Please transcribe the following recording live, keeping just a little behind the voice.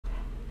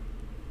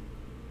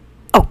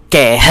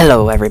Okay,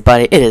 hello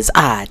everybody, it is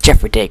I,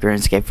 Jeffrey Take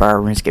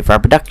Runescapefar,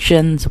 Runescapefar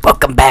Productions.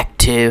 Welcome back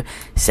to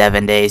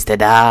 7 Days to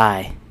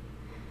Die.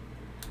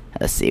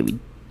 Let's see, we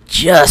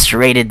just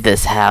raided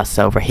this house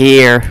over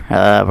here.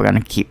 We're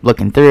gonna keep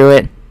looking through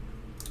it.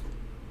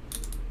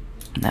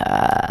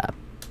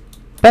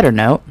 Better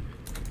note,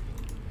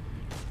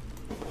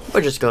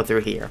 we'll just go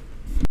through here.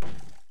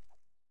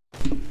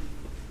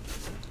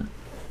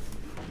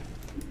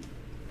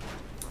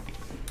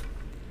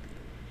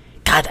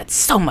 God, that's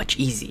so much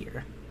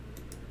easier.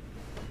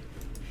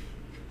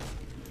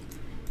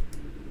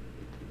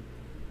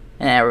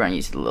 And we're gonna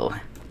use the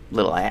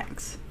little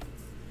axe.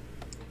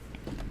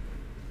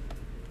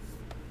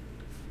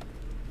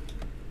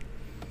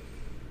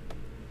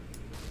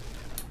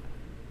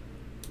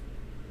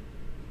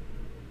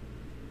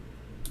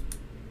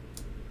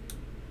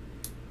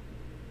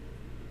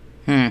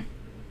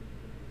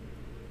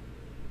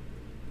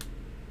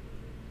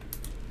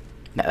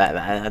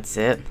 That's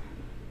it.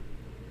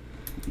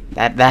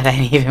 That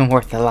ain't even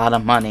worth a lot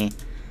of money.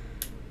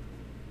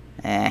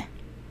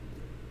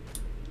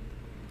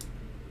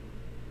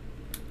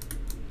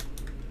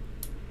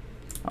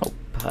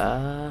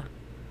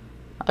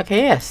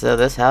 Okay, yeah, so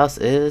this house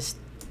is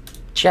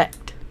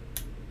checked.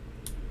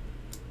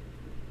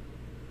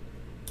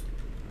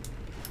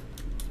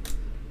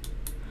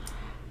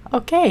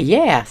 Okay,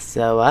 yeah,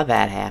 so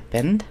that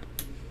happened.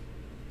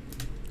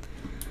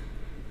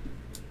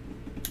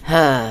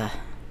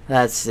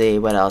 Let's see,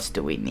 what else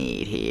do we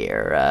need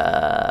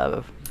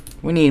here?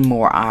 We need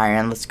more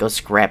iron. Let's go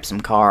scrap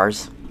some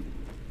cars.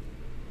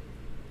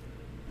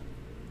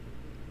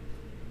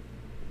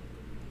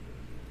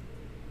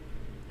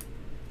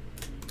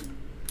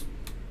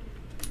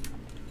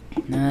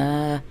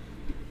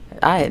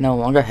 I no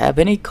longer have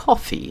any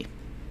coffee.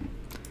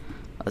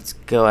 Let's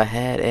go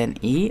ahead and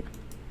eat.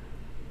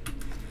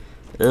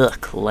 Ugh,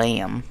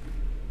 clam.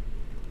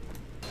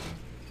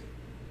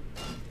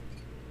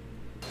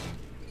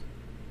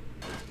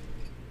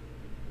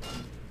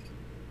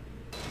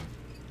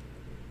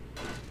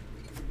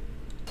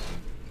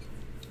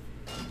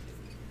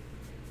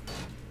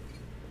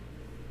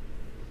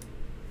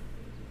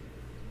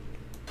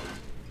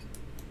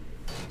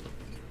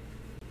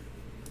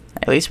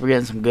 At least we're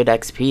getting some good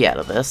XP out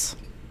of this.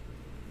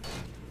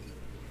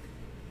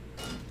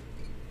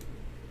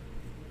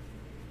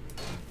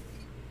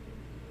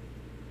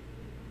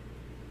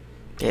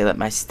 Okay, let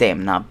my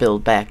stamina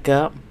build back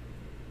up.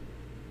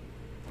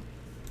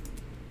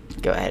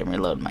 Go ahead and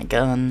reload my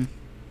gun.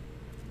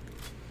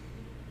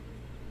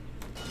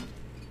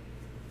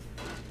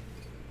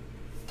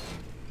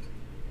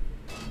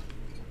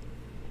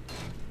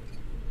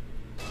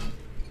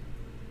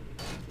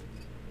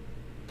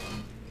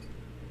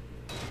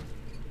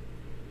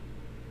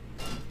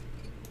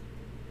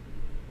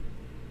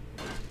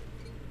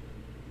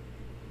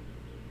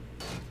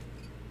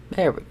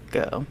 There we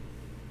go.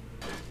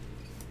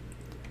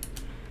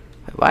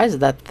 Wait, why is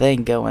that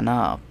thing going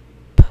up?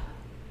 It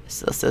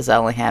still says I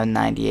only have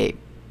 98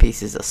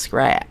 pieces of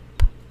scrap.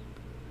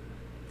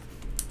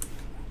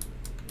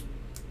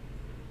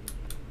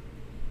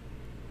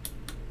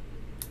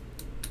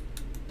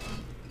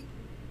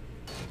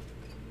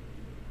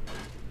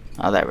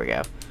 Oh, there we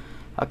go.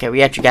 Okay,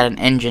 we actually got an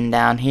engine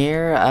down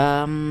here.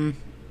 Yeah,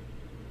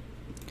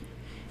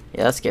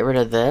 let's get rid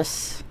of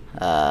this.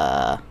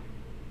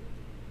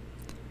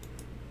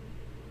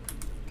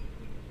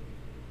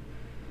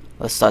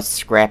 Let's start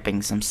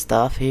scrapping some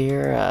stuff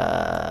here.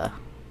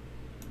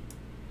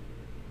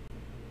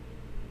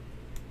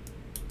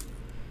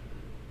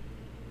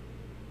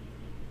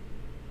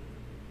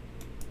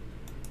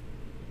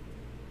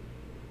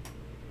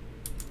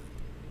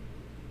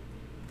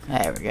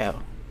 There we go.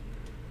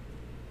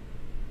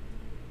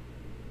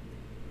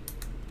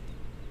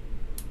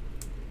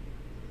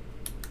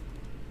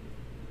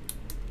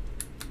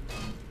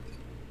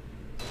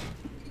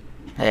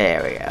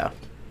 There we go.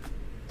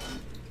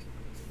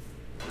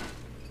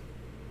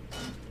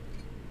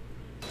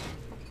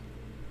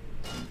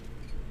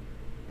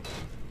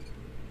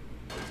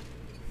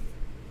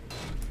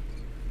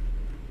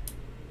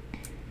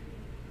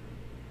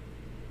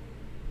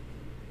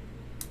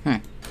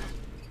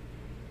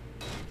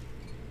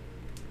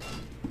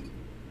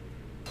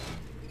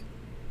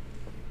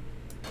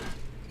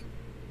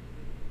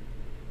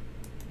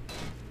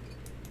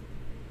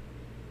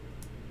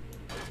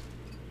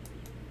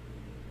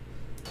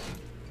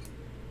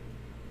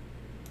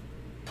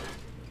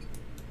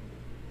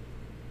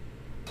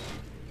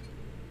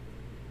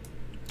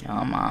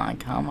 Come on,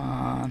 come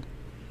on.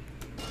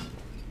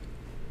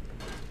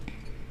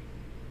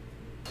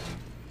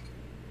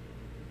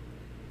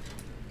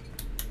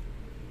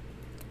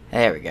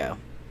 There we go.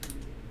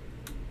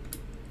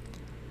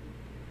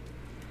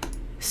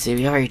 See,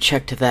 we already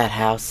checked that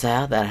house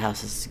out. That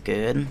house is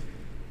good.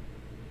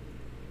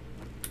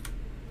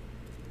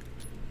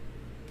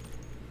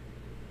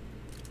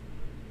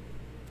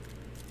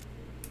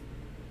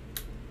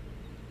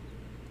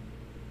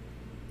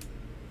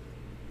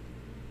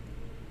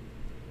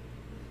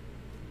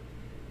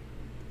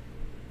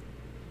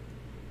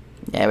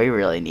 Yeah, we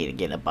really need to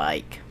get a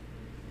bike.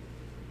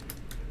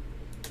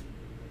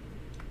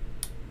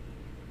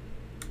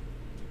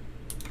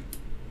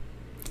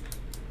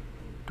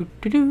 I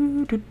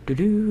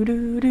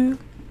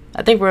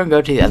think we're gonna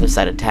go to the other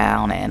side of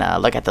town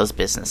and look at those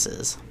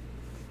businesses.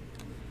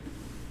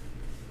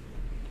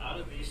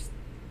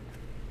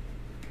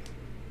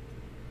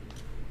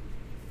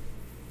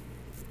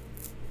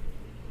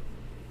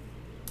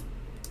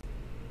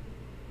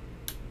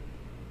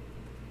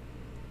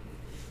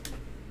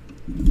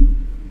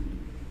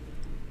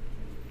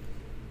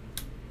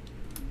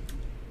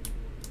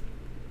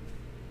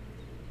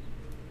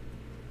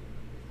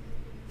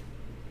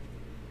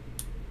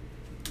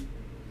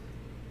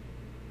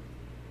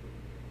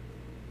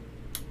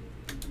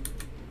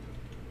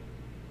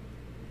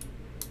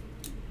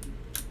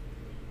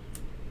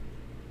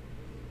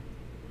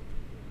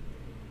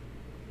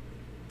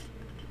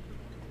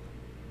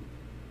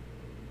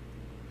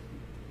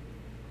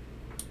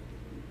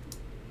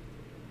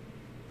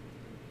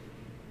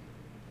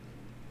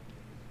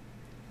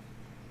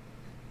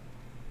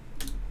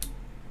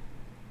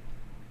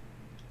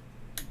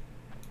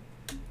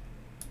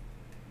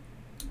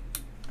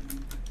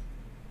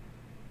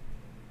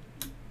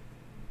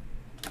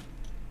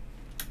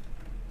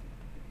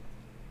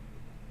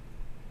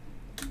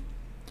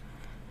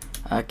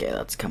 Okay,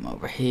 let's come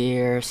over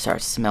here,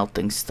 start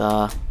smelting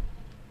stuff.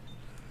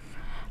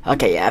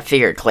 Okay, yeah, I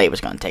figured clay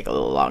was going to take a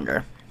little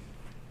longer.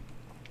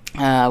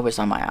 What's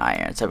on my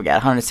iron? So we got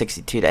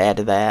 162 to add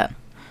to that.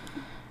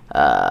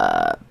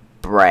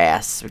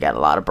 Brass, we got a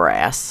lot of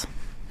brass.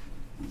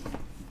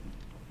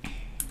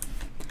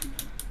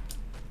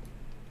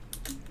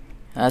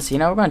 So you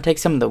know, we're going to take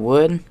some of the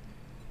wood.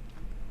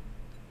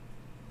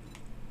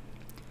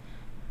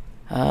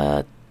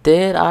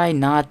 Did I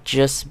not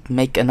just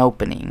make an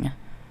opening?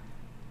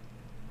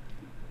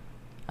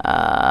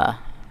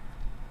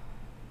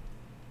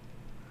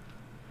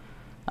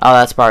 Oh,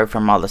 that's probably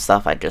from all the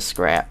stuff I just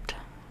scrapped.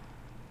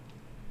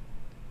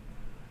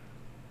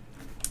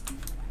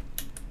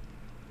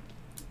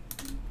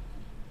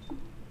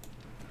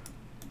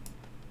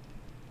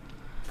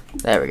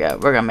 There we go.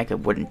 We're gonna make a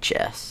wooden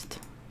chest.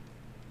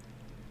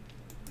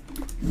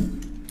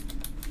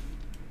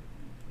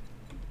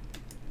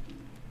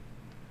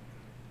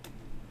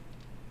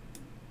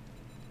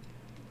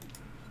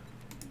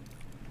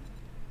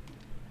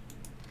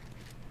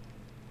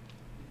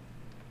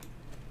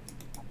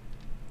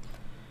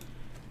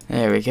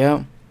 There we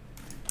go.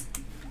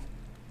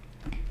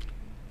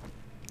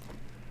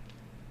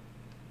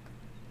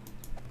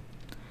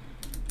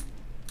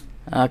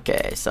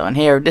 Okay, so in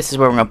here, this is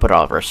where we're going to put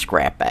all of our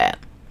scrap at.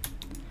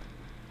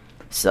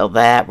 So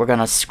that, we're going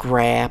to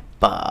scrap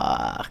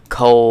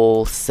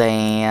coal,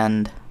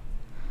 sand,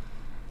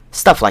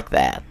 stuff like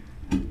that.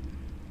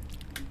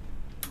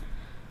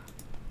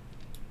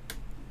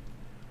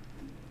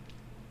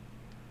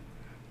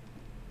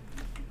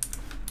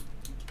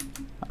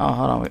 Oh,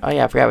 hold on. Oh,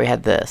 yeah, I forgot we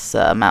had this.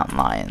 Mountain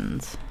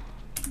lions.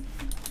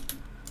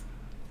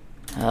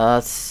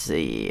 Let's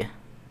see.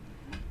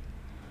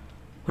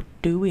 What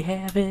do we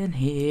have in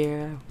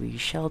here? We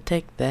shall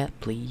take that,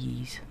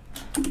 please.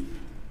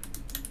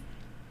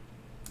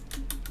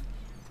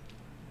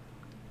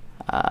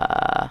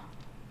 Where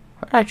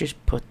did I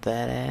just put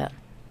that at?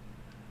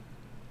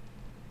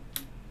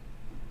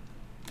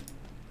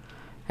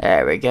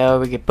 There we go.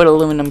 We could put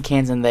aluminum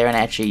cans in there and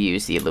actually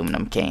use the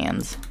aluminum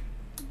cans.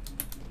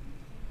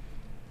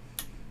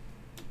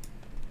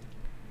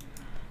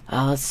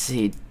 Let's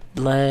see,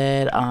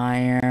 lead,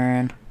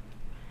 iron,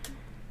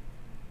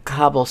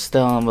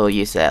 cobblestone, we'll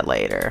use that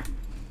later.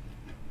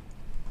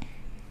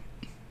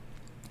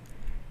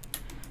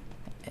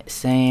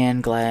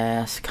 Sand,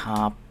 glass,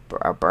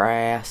 copper,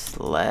 brass,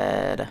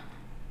 lead.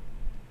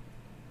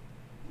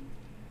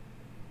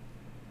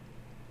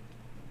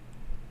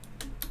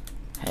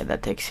 Okay,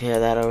 that takes care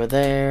of that over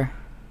there.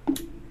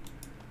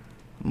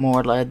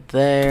 More lead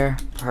there,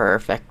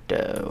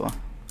 perfecto.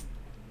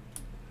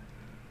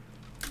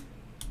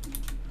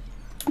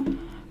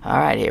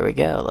 Alright, here we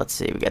go. Let's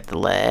see, we got the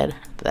lead,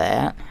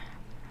 that.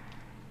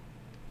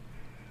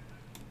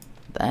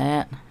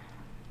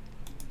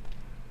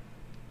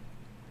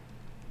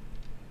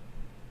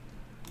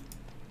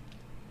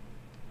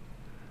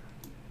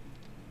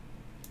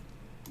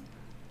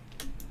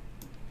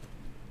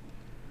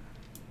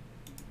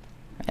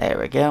 There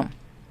we go.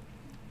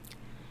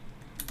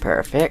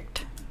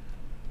 Perfect.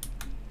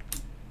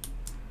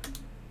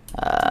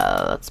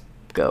 Let's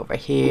go over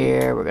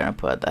here. We're gonna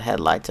put the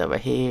headlights over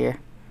here.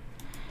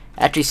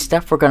 Actually,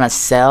 stuff we're gonna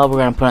sell, we're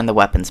gonna put in the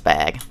weapons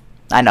bag.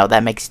 I know,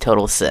 that makes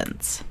total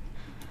sense.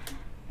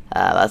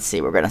 Let's see,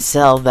 we're gonna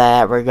sell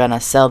that. We're gonna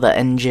sell the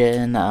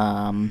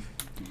engine,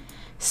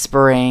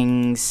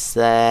 springs,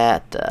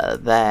 that.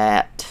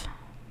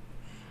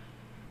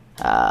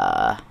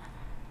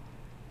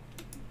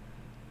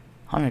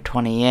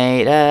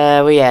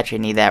 128, we actually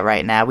need that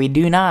right now. We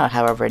do not,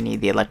 however,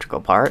 need the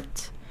electrical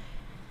parts.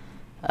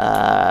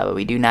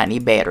 We do not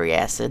need battery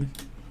acid.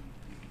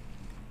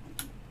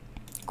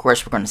 Of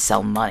course, we're going to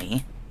sell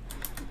money.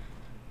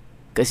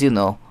 Because, you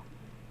know,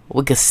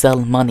 We can sell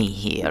money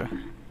here.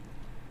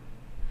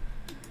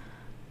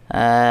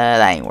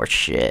 That ain't worth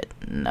shit.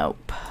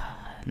 Nope.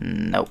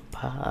 Nope.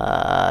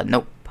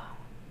 Nope.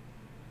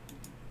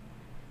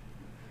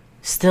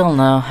 Still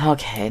no.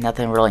 Okay,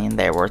 nothing really in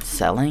there worth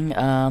selling.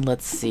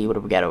 Let's see. What do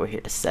we got over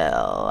here to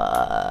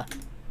sell?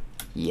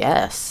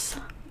 Yes.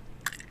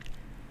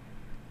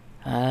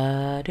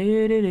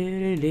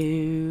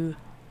 Do.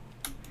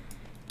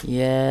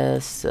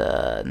 Yes,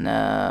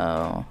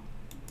 no.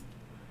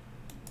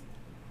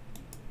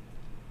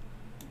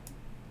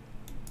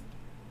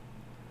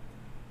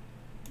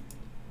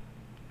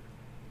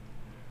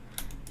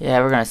 Yeah,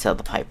 we're gonna sell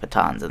the pipe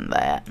batons and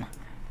that.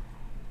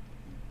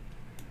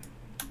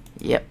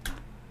 Yep.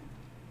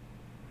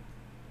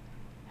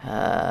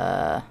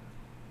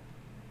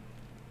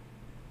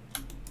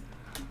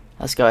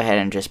 Let's go ahead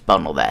and just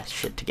bundle that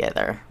shit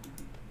together.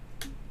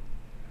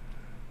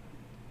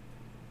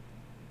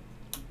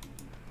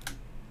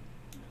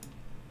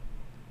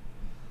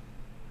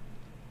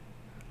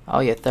 Oh,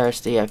 you're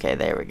thirsty? Okay,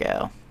 there we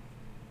go.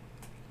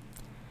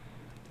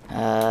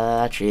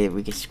 Actually,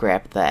 we can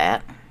scrap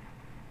that.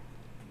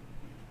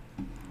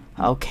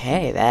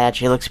 Okay, that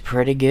actually looks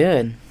pretty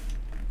good.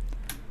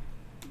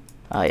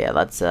 Oh yeah,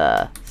 let's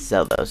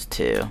sell those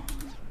two.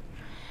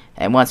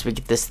 And once we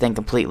get this thing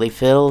completely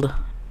filled,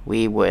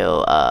 we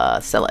will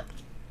sell it.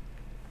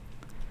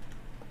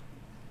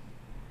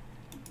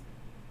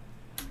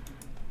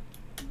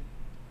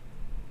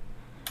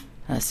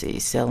 Let's see,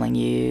 selling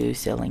you,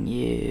 selling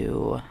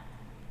you.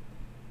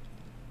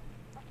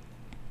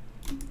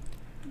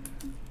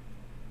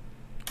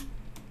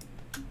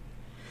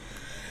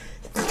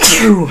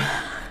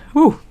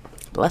 Whew,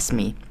 bless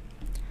me.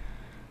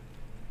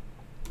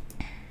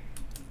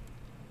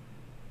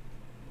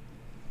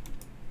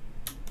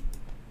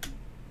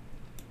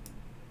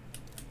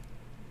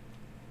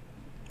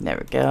 There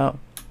we go.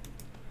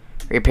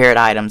 Repaired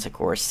items, of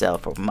course, sell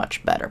for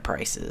much better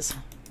prices.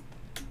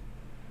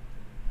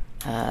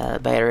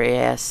 Battery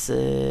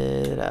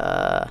acid,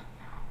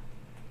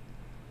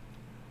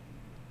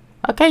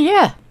 okay,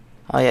 yeah.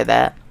 Oh, yeah,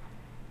 that.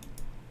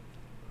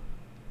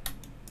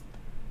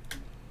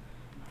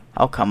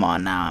 Oh, come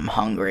on now, I'm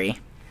hungry.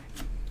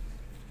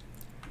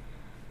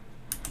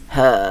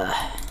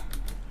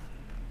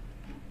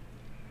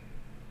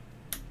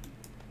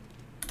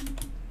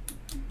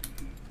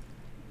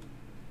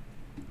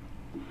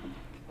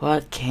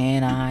 What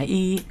can I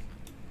eat?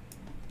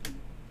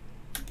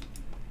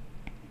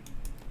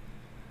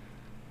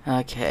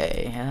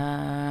 Okay,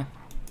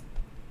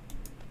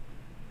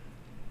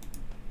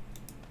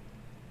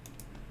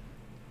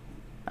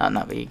 oh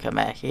no, we can come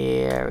back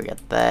here, we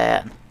got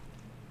that.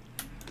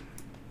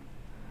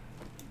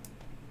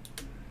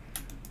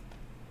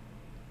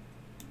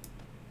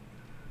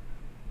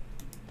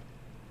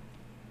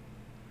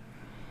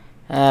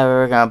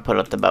 We're gonna put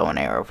up the bow and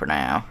arrow for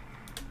now.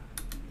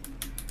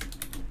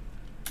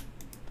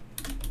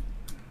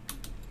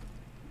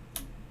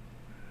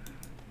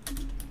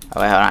 Oh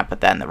wait, hold on, I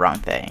put that in the wrong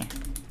thing.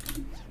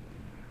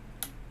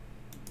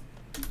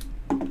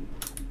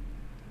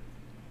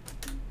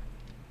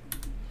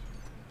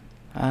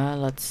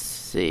 Let's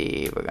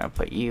see, we're gonna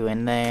put you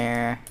in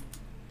there.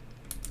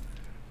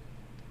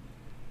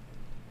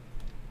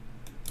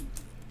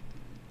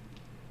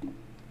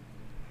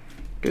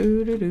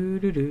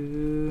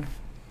 Do.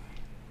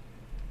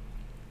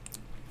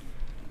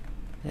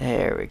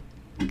 There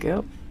we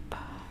go.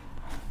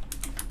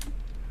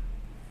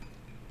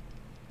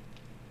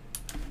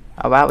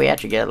 Oh wow, we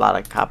actually get a lot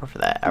of copper for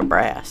that, or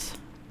brass.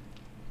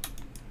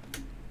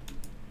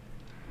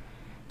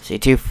 See,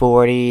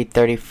 240,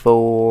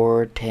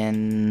 34,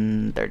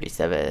 10,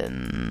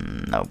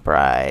 37, no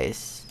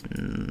price,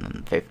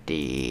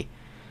 50.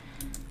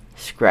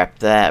 Scrap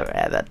that,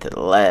 add that to the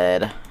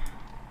lead.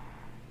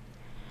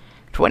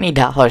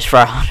 $20 for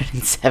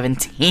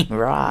 117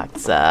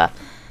 rocks. That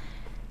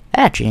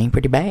actually ain't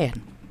pretty bad.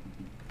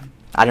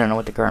 I don't know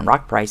what the current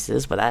rock price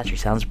is, but that actually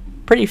sounds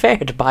pretty fair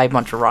to buy a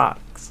bunch of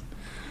rocks.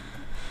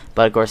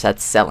 But of course,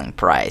 that's selling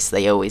price.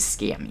 They always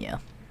scam you.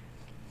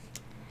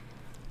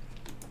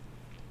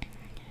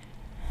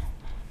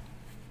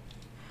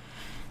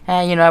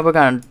 You know, we're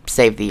gonna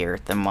save the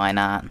earth, and why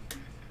not?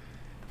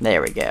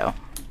 There we go.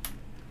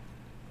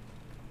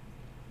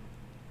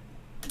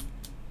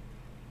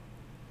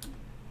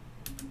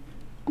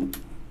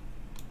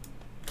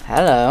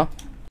 Hello.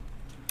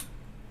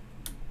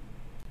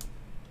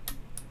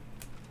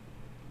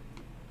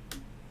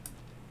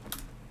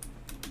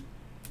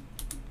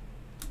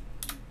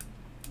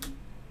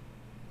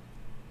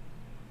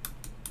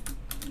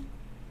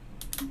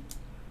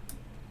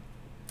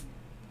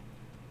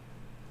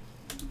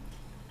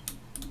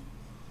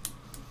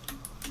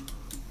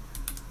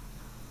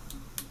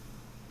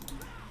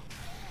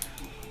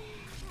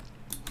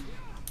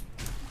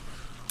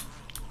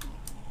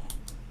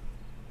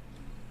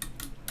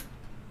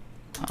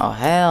 Oh,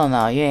 hell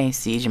no, you ain't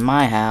sieging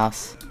my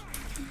house.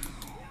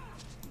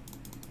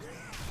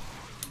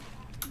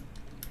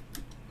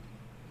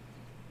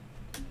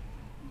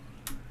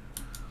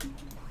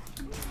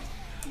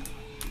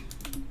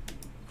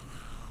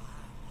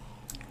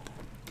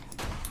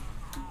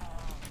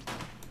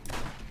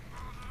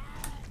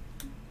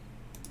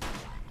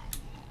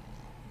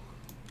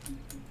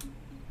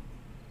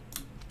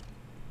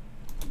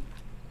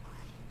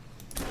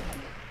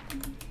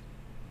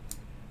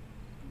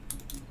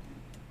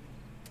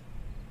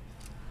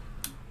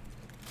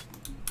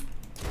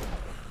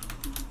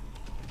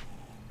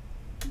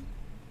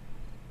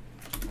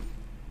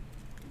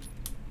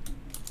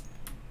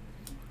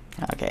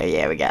 Okay,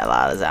 yeah, we got a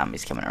lot of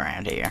zombies coming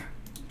around here.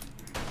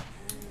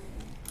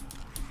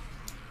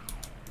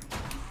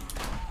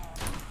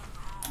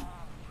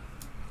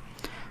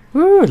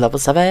 Woo, level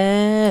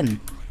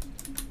 7!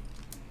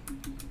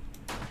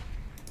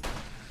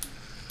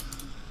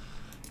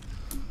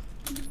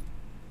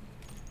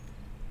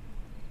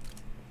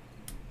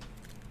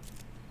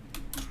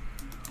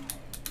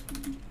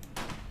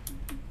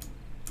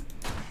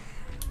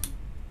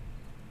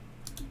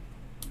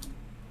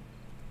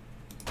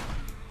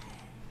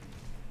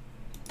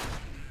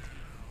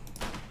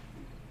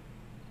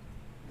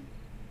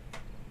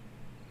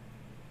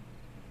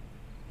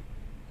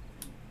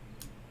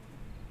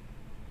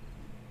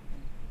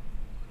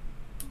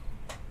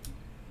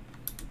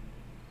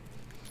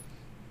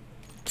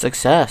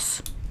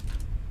 Success.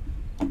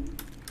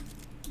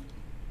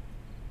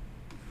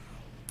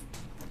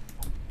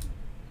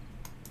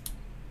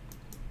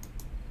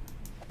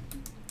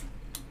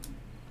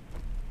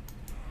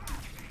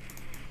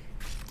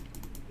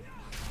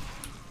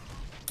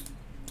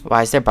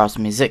 Why is there boss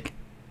music?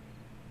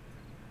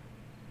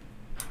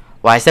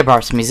 Why is there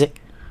boss music?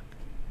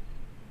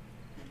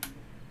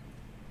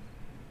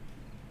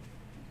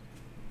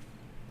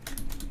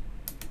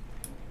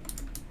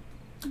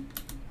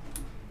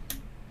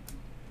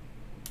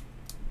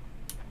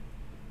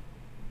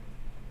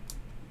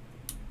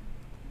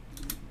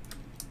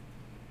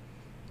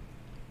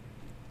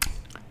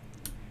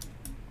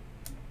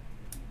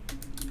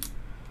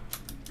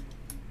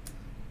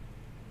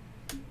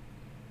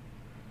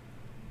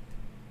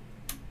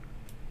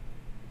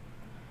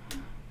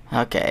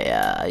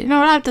 Okay, you know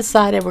what, I've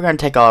decided we're gonna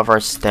take all of our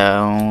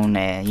stone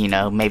and, you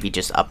know, maybe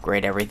just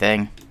upgrade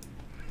everything.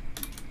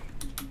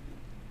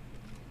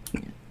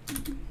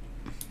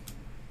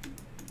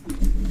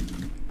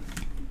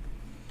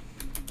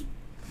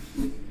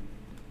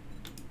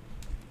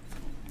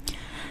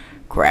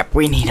 Crap,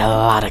 we need a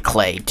lot of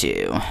clay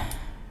too. Well,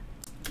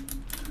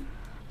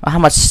 how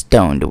much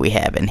stone do we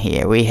have in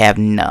here? We have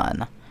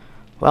none.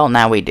 Well,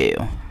 now we do.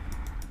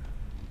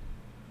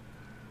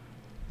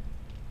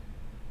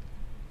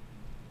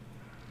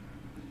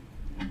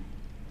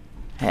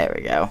 There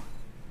we go.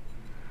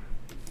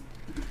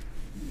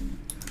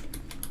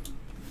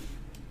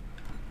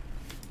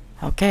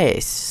 Okay,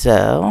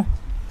 so...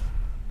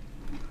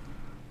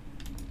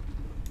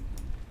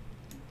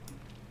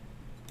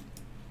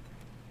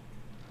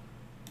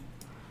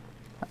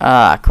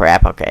 Ah,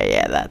 crap. Okay,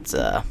 yeah, that's,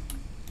 there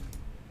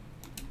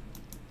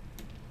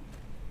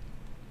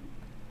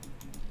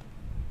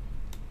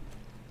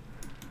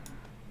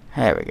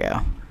we go.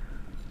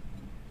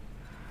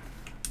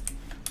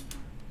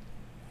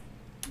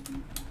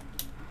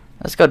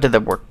 Let's go to the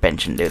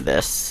workbench and do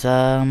this.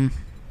 That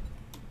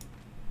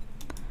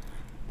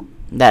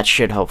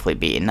should hopefully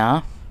be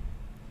enough.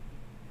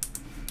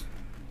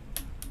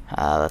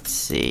 Let's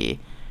see.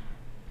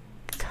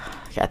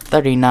 Got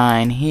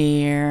 39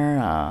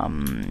 here.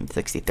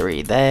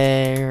 63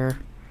 there.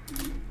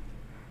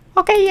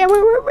 Okay, yeah,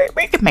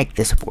 we can make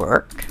this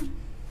work.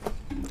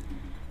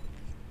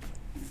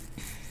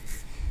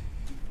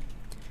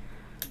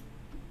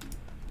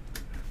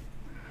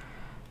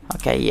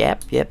 Okay,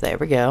 yep, there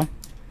we go.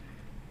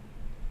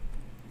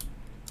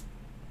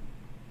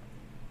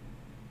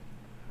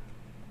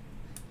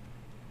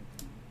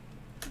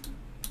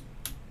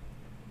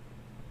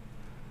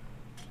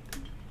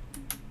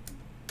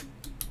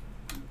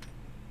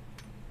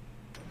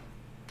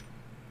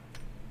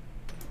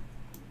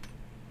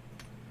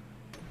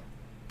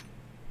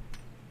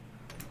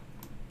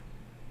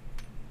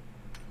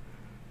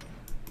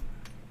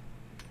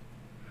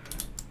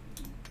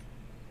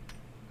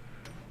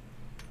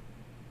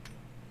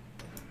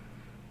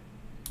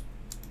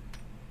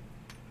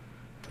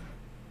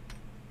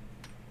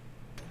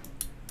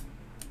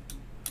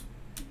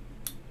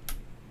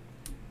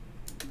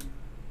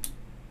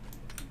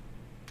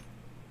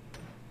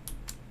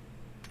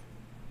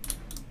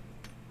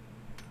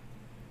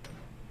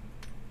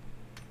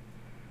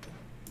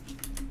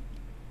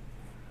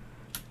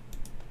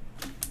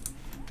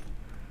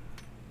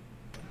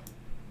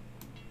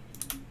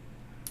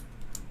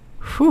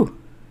 Whew.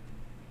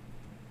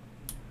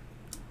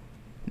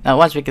 Now,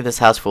 once we get this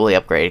house fully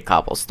upgraded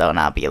cobblestone,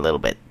 I'll be a little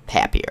bit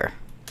happier.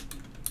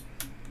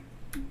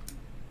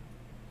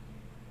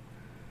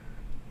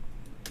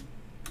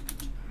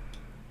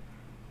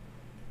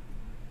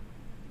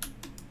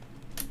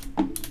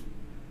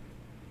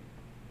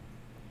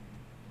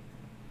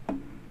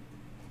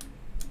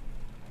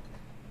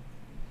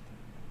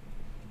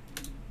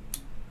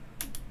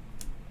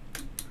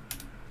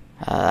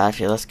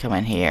 Actually, let's come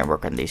in here and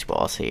work on these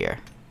walls here.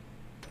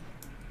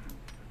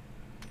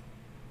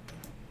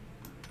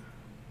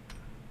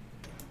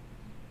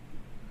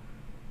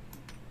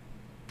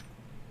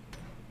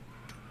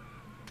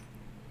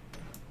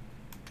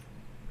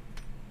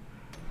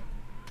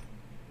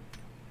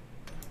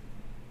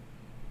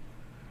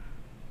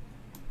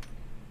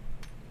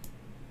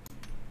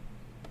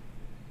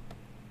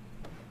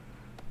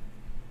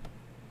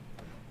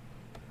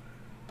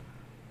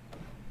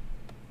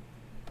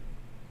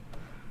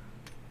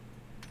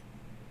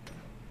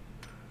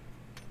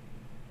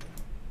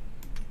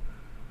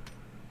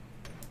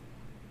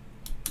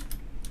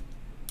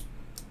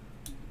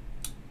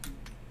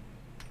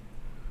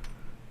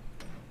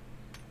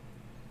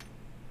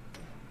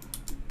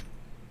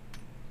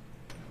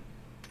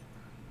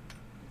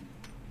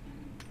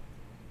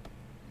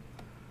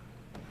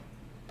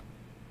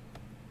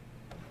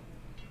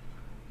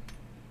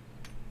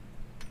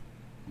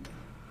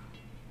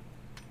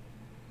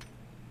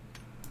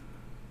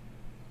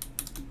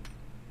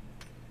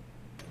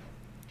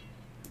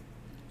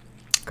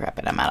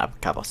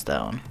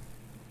 cobblestone.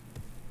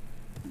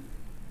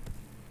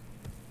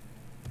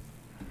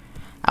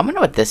 I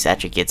wonder what this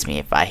actually gets me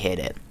if I hit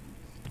it.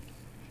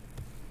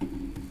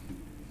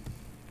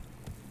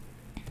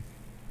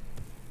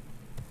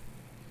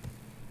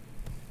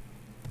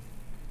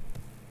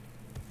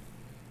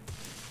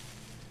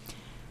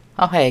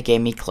 Oh hey, it gave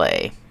me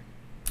clay.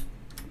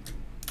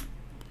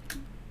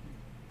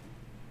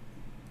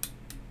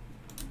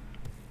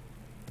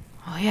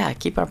 Oh yeah, I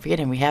keep on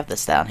forgetting we have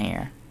this down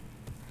here.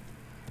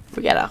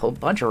 We got a whole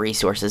bunch of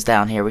resources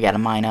down here we gotta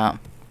mine up.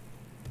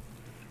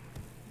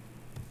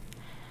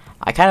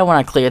 I kinda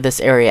wanna clear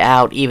this area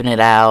out, even it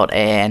out,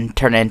 and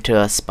turn it into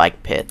a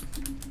spike pit.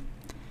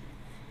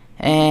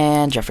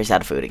 And Jeffrey's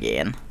out of food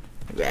again.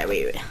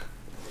 Wait.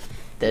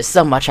 There's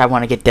so much I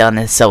wanna get done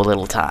in so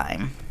little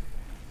time.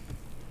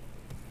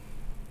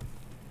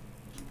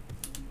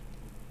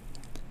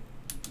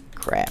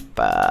 Crap,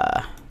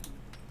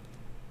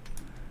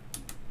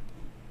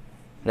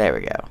 there we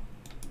go.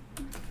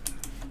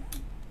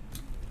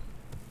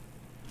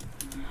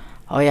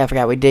 Oh yeah, I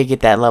forgot we did get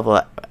that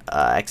level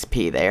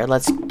XP there.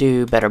 Let's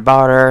do better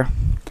barter.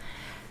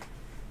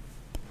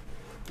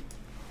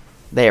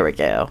 There we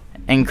go.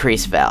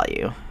 Increase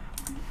value.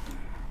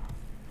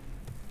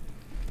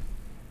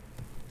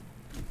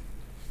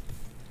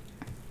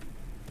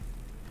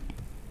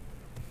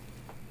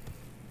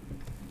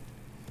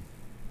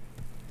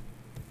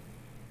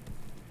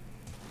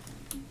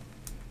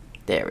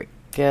 There we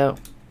go.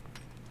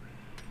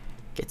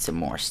 Get some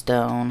more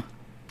stone.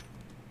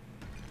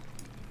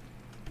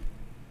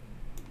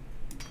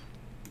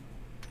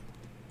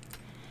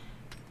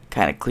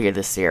 Kind of clear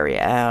this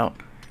area out.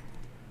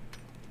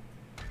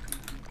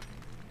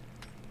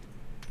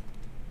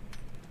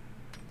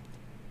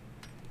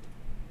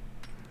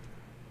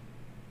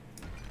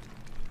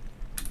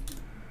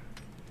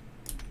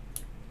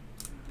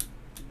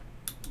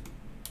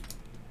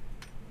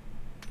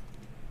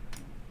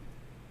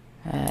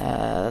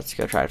 Let's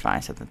go try to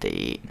find something to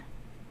eat.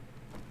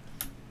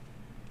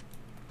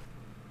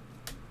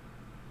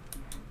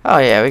 Oh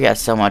yeah, we got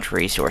so much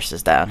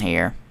resources down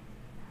here.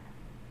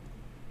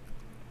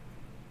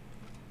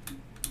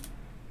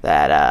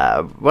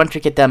 That once we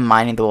get them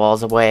mining the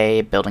walls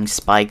away, building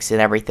spikes and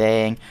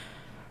everything,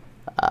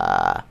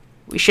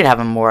 we should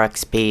have more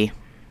XP.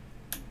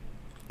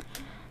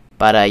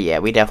 But yeah,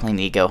 we definitely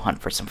need to go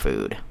hunt for some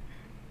food.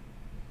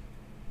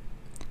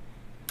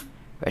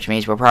 Which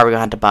means we're probably going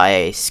to have to buy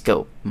a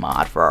scope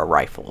mod for our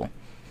rifle.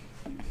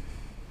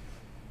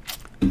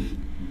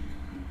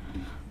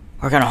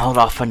 We're going to hold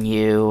off on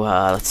you.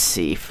 Let's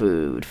see.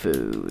 Food.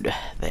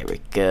 There we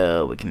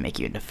go. We can make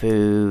you into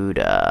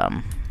food.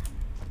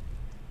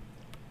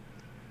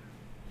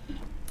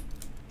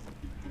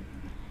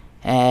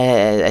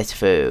 It's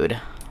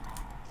food.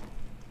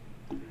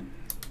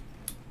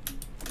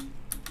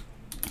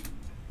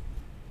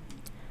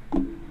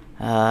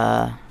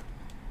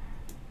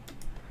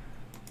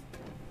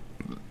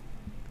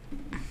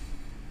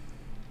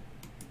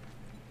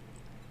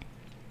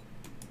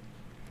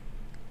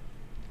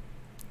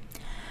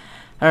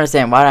 I don't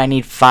understand, why do I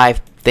need 5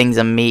 things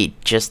of meat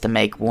just to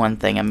make 1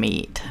 thing of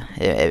meat?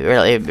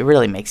 It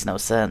really makes no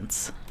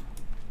sense.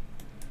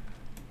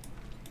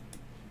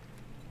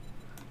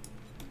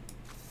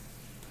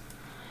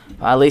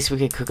 Well, at least we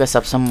could cook us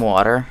up some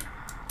water.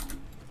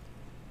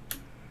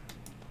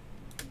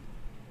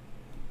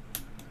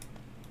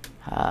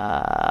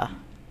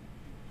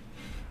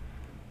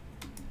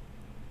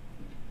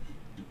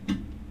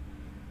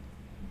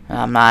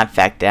 I'm not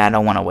infected. I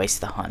don't want to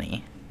waste the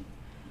honey.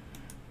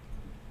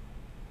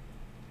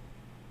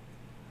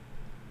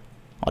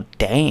 Oh,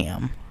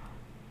 damn.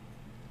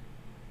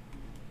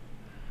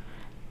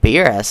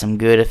 Beer has some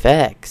good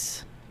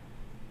effects.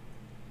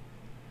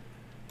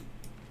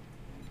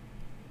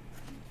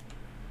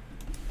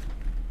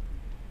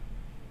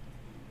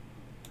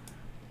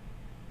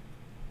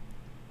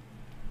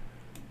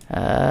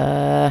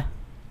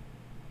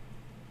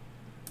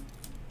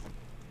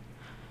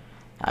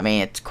 I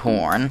mean, it's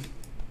corn.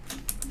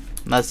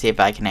 Let's see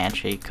if I can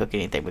actually cook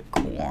anything with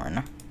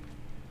corn.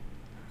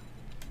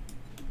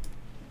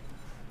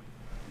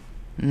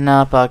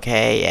 Nope,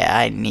 okay, yeah,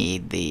 I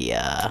need the,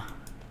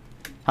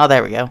 oh,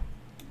 there we go.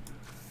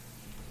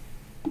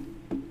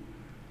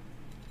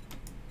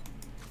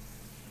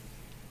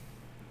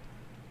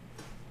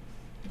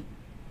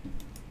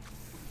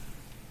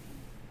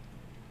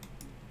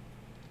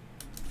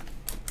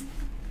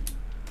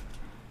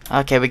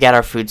 Okay, we got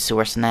our food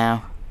source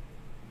now.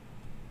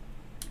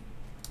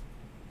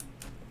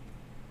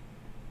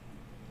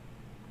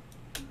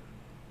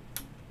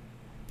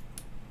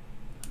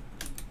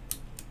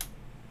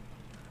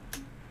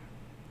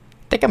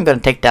 I think I'm gonna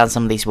take down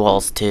some of these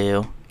walls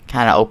too.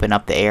 Kind of open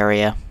up the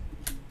area.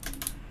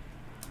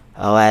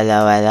 Oh,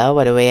 hello,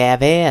 what do we have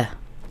here?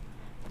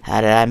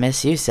 How did I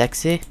miss you,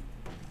 sexy?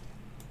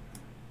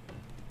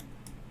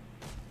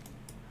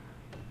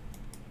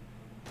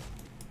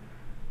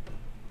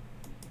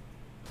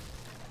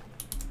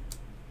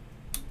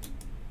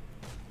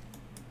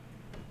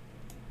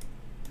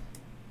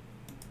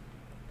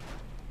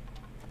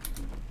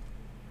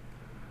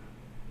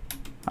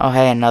 Oh,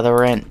 hey, another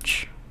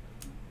wrench.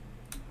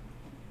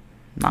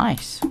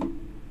 Nice.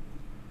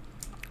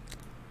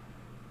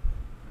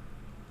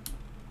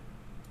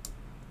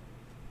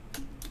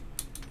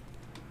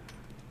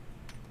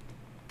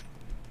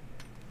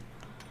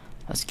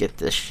 Let's get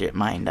this shit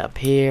mined up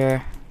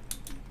here.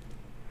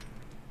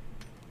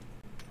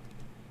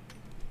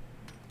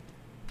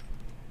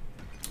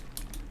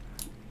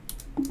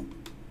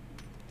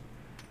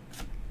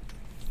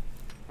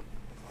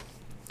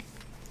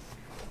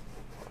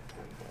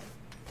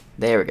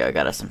 There we go,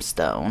 got us some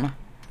stone.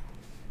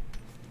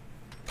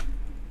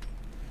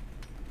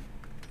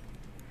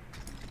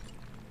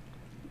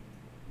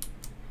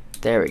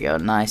 There we go,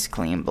 nice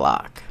clean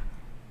block.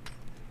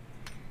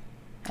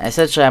 And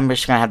essentially, I'm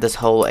just gonna have this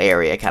whole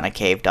area kind of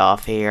caved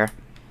off here.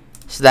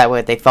 So that way,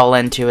 if they fall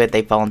into it,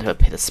 they fall into a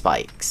pit of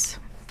spikes.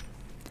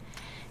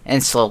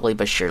 And slowly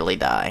but surely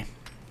die.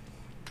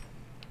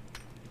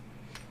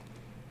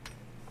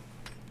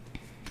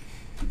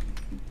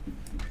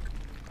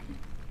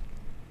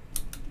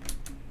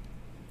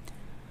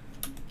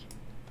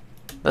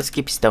 Let's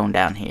keep stone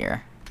down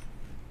here.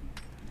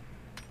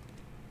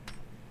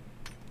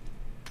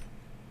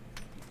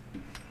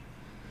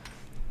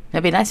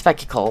 It'd be nice if I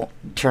could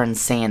turn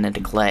sand into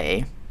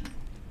clay.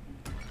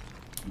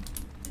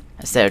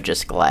 Instead of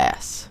just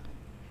glass.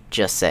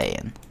 Just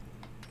saying.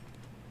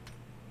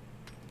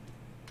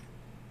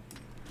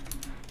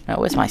 Now,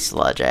 where's my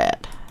sludge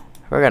at?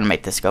 We're gonna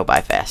make this go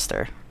by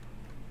faster.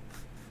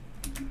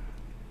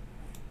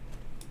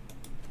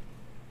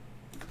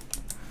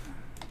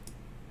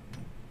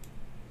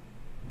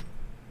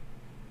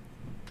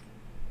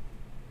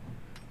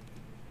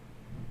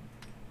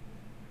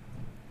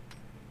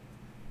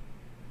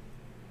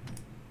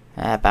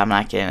 But I'm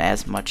not getting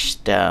as much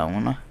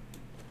stone,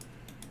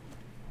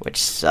 which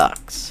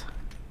sucks.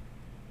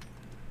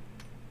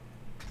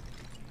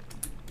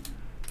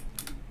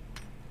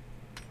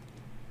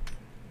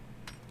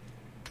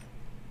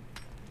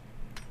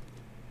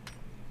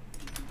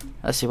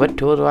 Let's see, what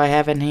tool do I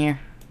have in here?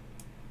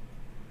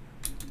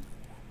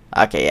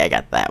 Okay, yeah, I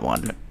got that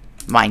one.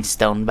 Mine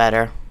stone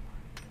better.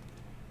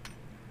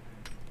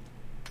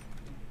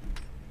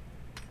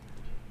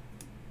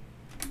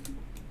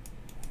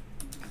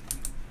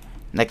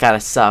 That kinda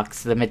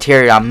sucks. The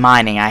material I'm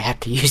mining I have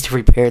to use to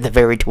repair the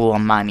very tool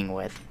I'm mining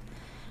with.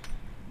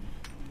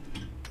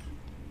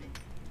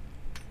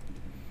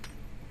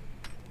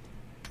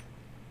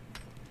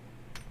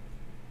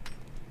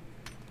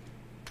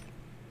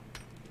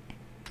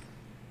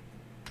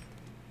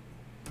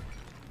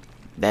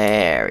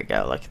 There we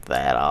go, look at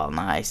that, all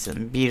nice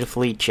and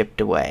beautifully chipped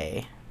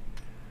away.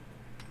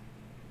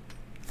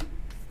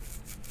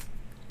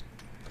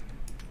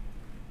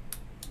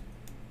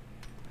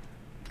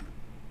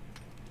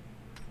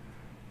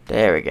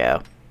 There we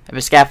go. If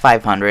it's got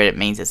 500, it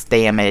means it's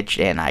damaged,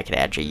 and I can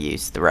actually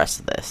use the rest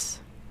of this.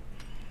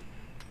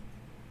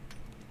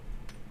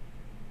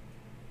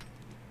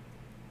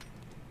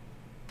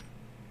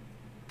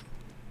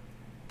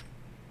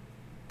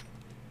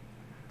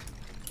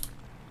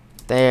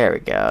 There we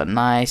go.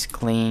 Nice,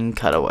 clean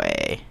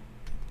cutaway.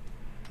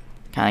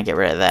 Kind of get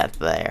rid of that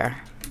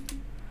there.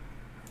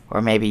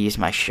 Or maybe use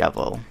my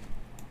shovel.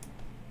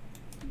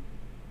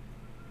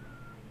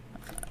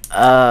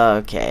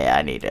 Okay,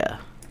 I need to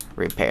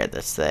repair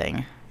this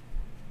thing.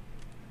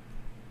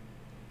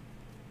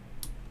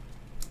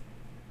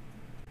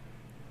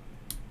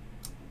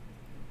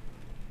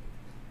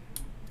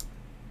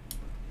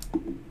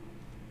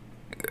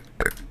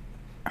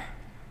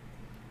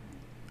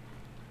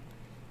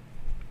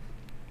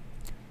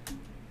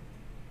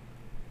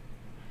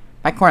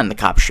 My corn on the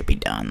cob should be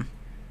done.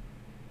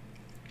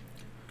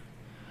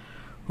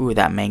 Ooh,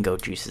 that mango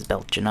juice is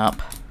belching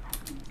up.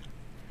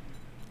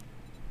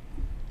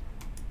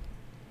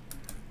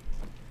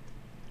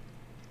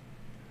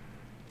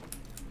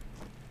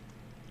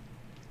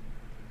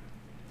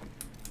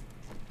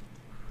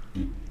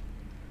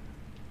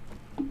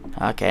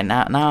 Okay,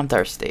 now I'm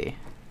thirsty.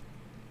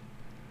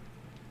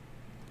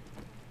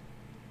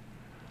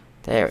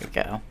 There we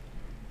go.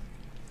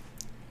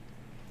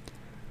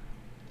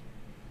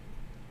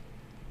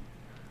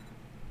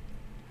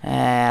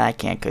 And I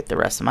can't cook the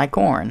rest of my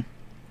corn.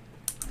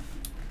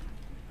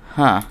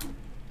 Huh.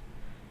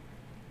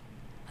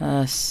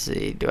 Let's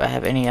see, do I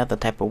have any other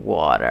type of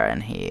water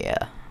in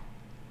here?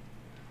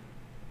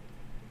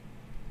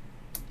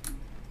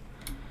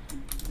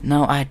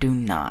 No, I do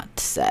not,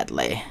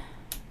 sadly.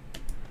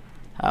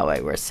 Oh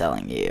wait, we're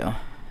selling you.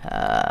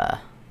 I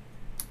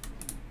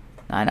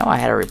know I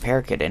had a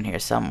repair kit in here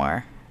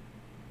somewhere.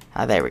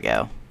 Ah, there we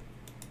go.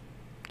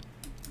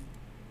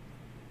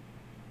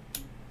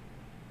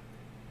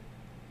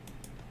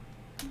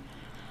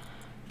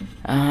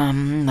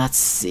 Let's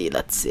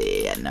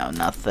see. No,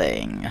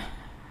 nothing.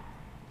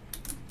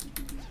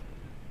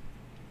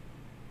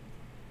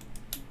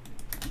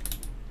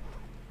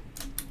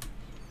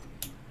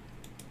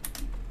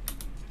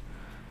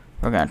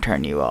 We're gonna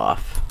turn you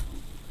off.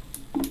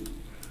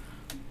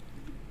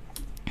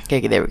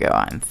 Okay, there we go.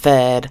 I'm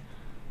fed.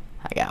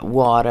 I got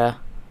water.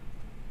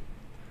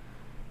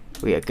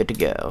 We are good to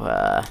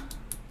go.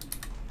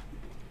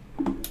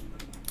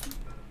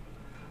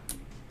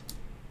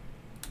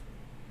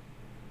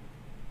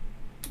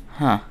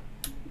 Huh.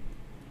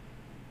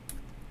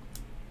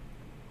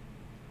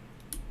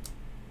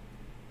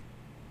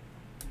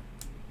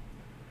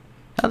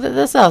 Oh,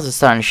 this house is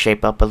starting to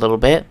shape up a little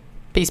bit,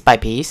 piece by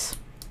piece.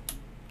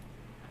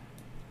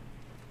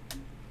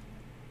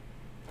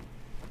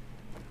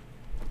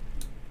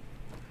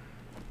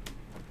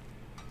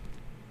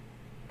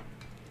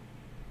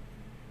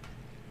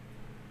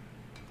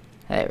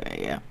 There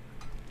we go.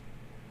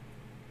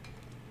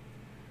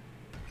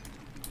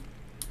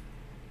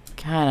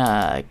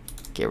 Kinda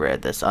get rid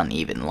of this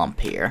uneven lump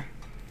here.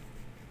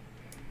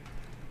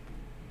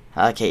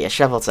 Okay, yeah,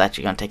 shovel's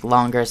actually gonna take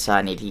longer, so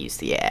I need to use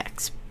the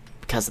axe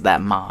because of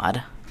that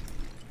mod.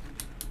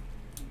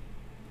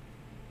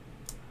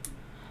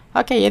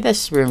 Okay, yeah,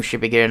 this room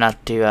should be good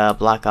enough to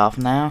block off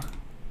now.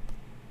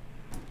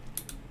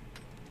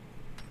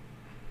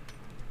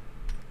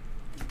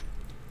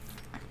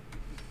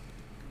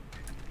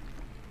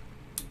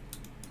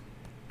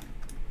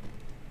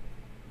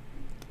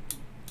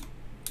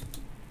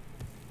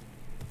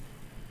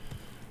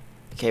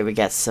 Okay, we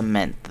got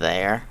cement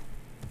there.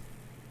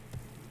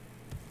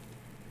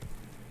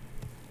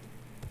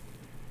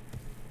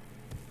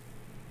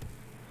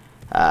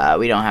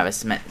 We don't have a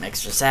cement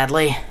mixer,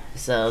 sadly,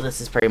 so this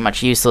is pretty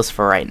much useless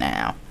for right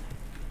now.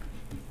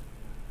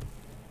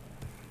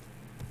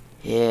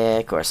 Yeah,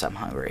 of course I'm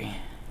hungry.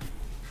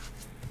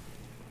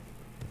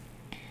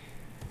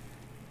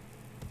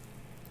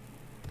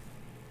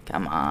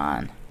 Come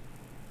on.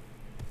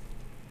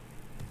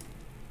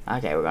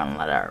 Okay, we're gonna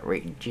let our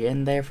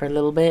regen there for a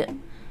little bit.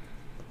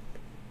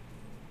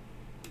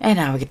 And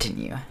now we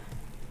continue.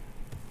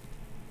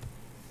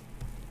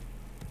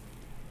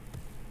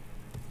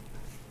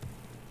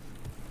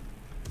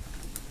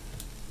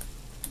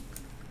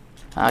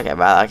 Okay,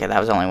 well, okay, that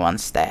was only one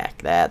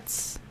stack.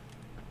 That's...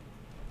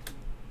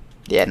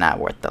 yeah, not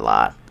worth a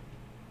lot.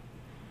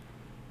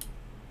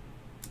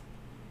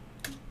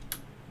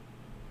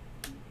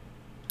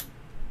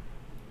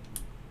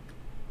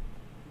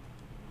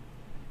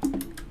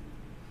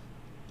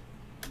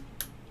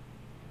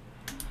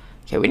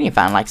 Okay, we need to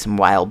find, like, some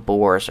wild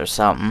boars or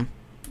something.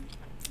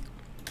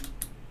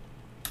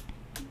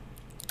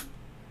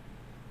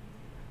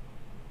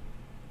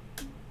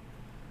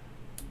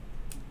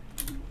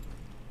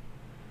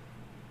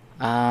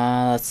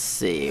 Let's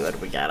see, what do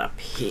we got up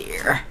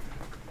here?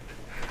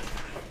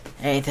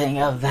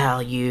 Anything of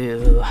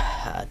value?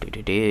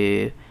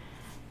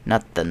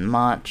 Nothing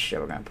much. So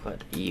we're gonna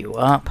put you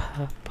up.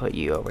 Put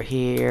you over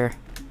here.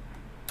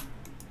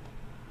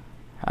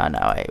 Oh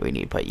no, wait, we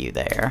need to put you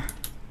there.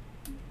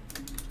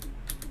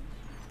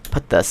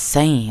 Put the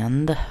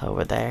sand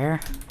over there.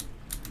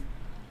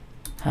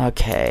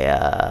 Okay,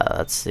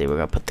 let's see, we're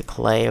gonna put the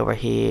clay over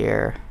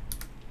here.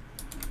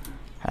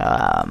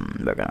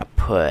 We're gonna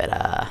put,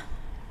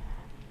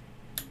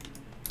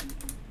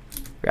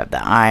 grab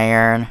the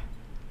iron.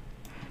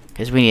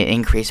 Because we need to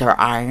increase our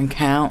iron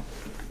count.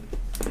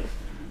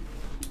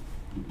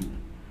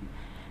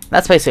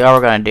 That's basically all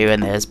we're gonna do in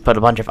this, put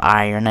a bunch of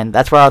iron, and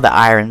that's where all the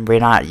iron we're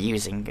not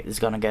using is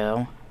gonna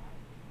go.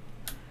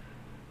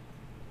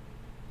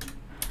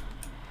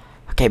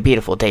 Okay,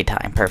 beautiful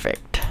daytime,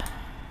 perfect.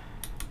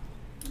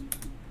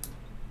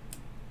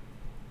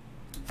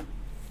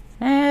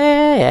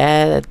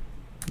 Yeah, that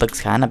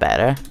looks kinda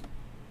better.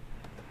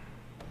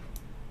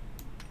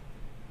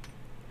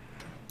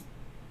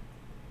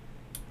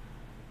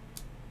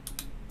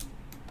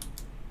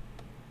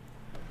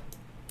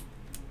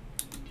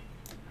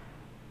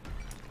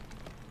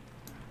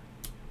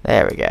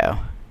 There we go.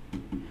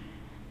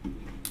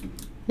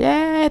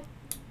 Yeah,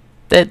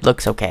 it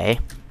looks okay.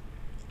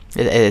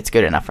 It's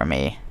good enough for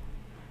me.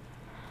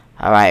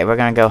 Alright, we're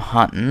gonna go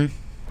hunting.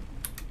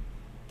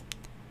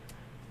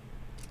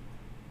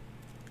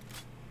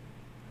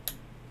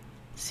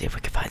 See if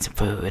we can find some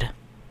food.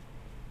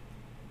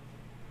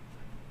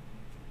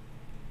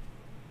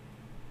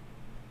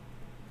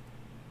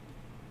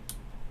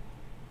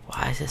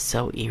 Why is it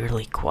so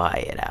eerily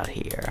quiet out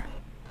here?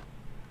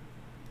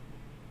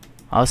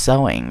 Oh,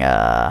 sewing,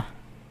 oh,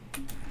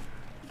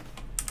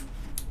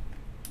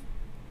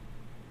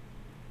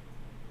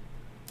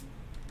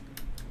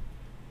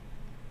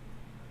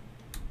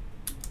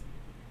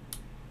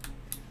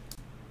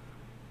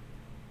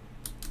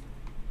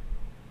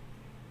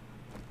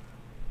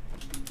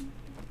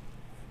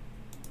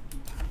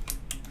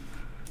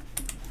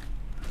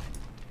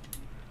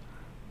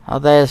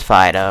 there's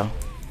Fido.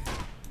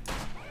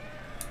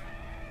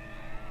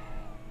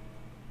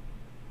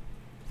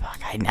 Fuck,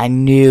 I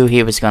knew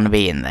he was gonna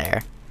be in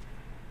there.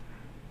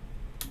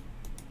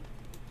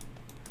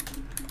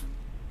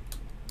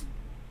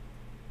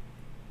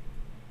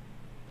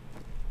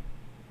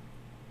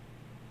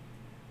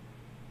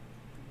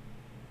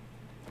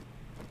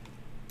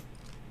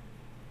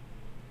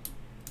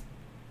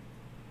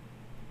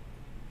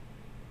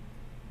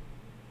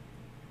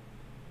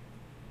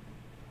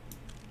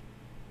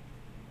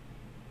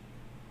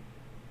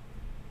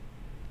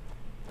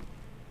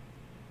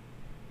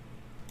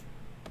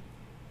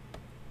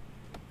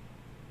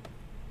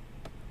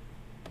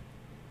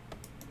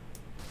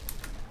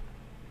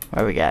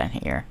 What do we got in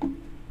here?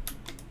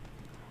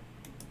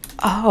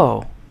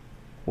 Oh,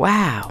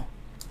 wow.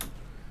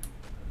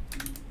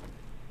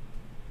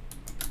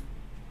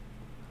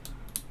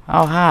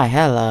 Oh, hi,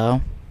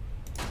 hello.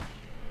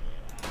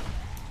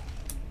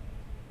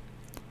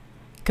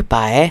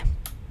 Goodbye.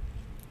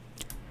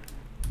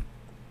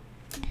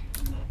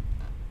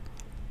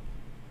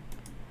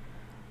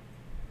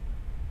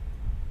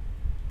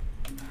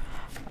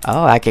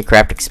 Oh, I can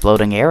craft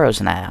exploding arrows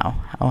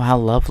now. Oh, how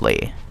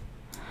lovely.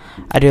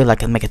 I do like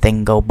to make a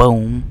thing go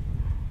boom.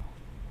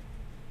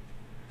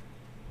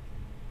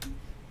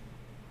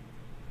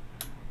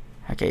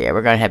 Okay, yeah,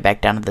 we're gonna head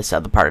back down to this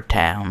other part of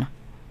town.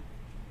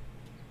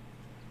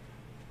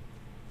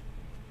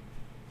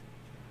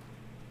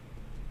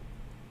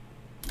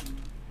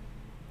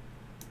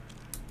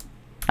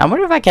 I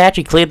wonder if I can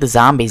actually clear the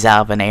zombies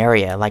out of an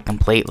area, like,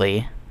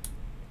 completely.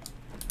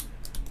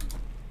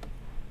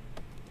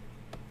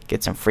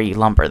 Get some free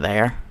lumber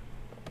there.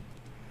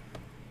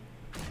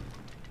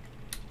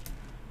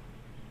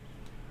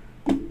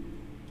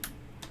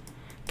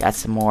 Got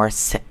some more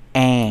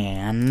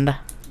sand.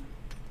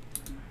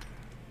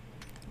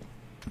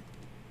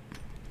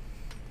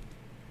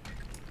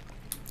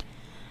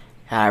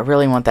 I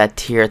really want that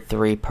tier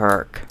 3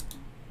 perk.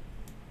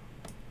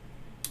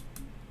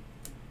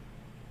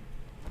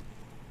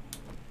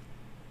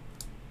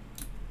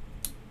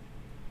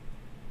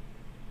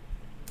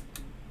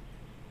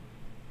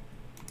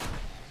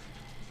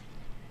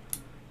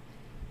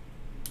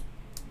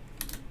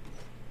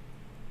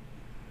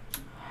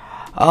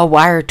 A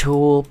wire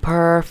tool,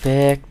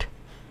 perfect.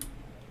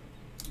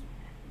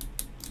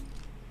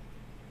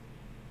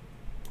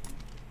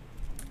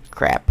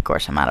 Crap, of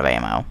course I'm out of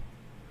ammo.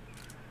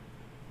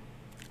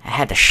 I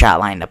had the shot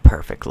lined up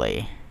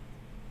perfectly.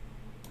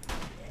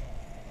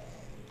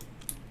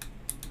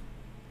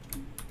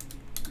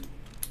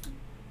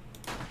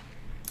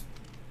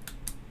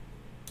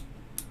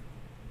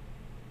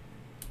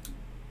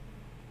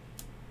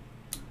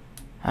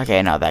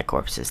 Okay, no, that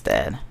corpse is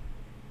dead.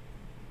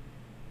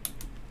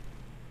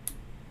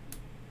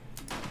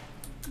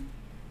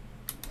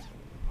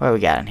 What do we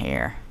got in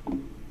here?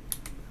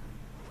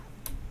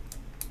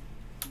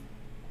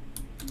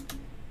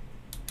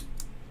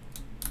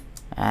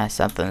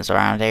 Something's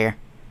around here.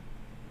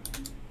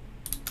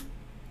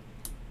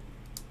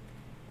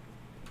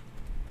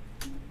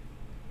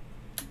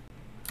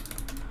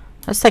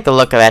 Let's take a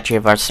look at actually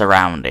of our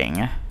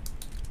surrounding.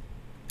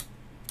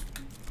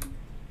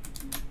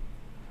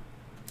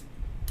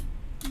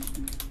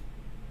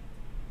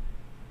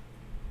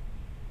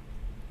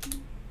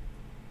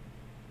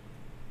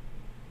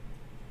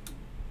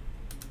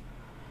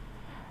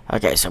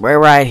 Okay, so we're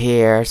right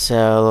here.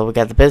 So we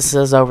got the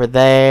businesses over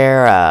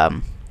there.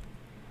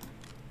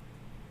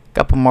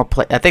 Couple more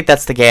I think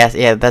that's the gas.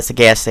 Yeah, that's the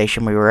gas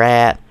station we were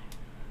at.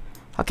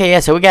 Okay, yeah.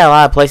 So we got a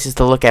lot of places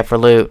to look at for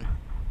loot.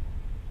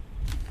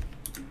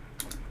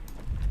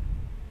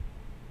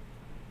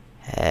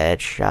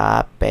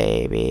 Headshot,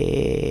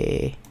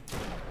 baby.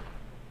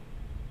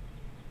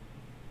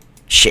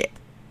 Shit.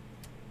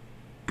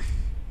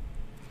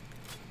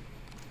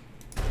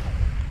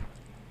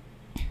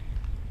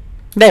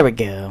 There we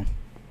go.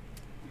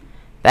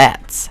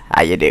 That's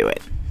how you do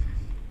it.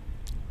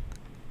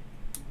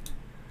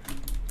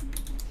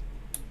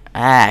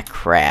 Ah,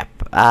 crap.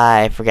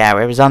 I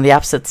forgot. It was on the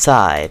opposite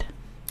side.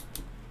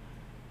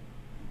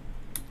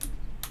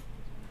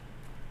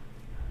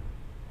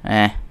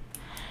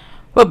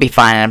 We'll be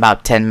fine in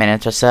about 10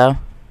 minutes or so.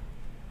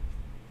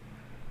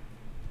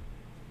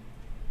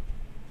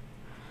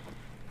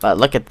 But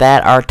look at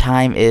that. Our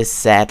time is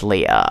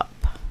sadly up.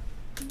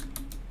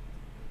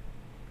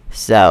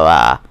 So,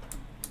 I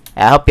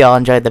hope y'all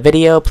enjoyed the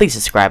video. Please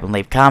subscribe and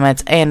leave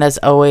comments. And as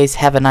always,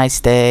 have a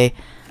nice day.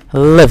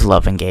 Live,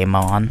 love, and game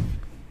on.